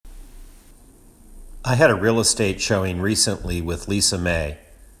I had a real estate showing recently with Lisa May.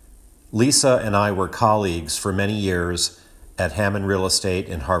 Lisa and I were colleagues for many years at Hammond Real Estate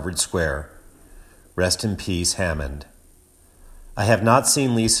in Harvard Square. Rest in peace, Hammond. I have not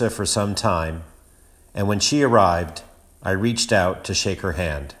seen Lisa for some time, and when she arrived, I reached out to shake her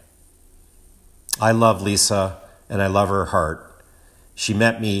hand. I love Lisa, and I love her heart. She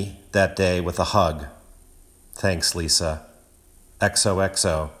met me that day with a hug. Thanks, Lisa.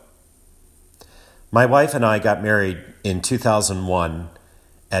 XOXO. My wife and I got married in 2001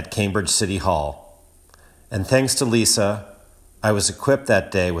 at Cambridge City Hall. And thanks to Lisa, I was equipped that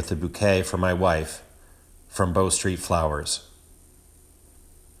day with a bouquet for my wife from Bow Street Flowers.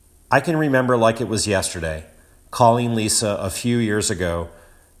 I can remember like it was yesterday, calling Lisa a few years ago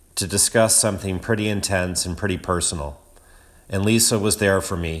to discuss something pretty intense and pretty personal. And Lisa was there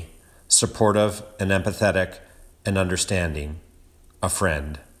for me, supportive and empathetic and understanding, a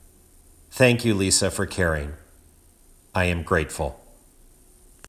friend. Thank you, Lisa, for caring. I am grateful.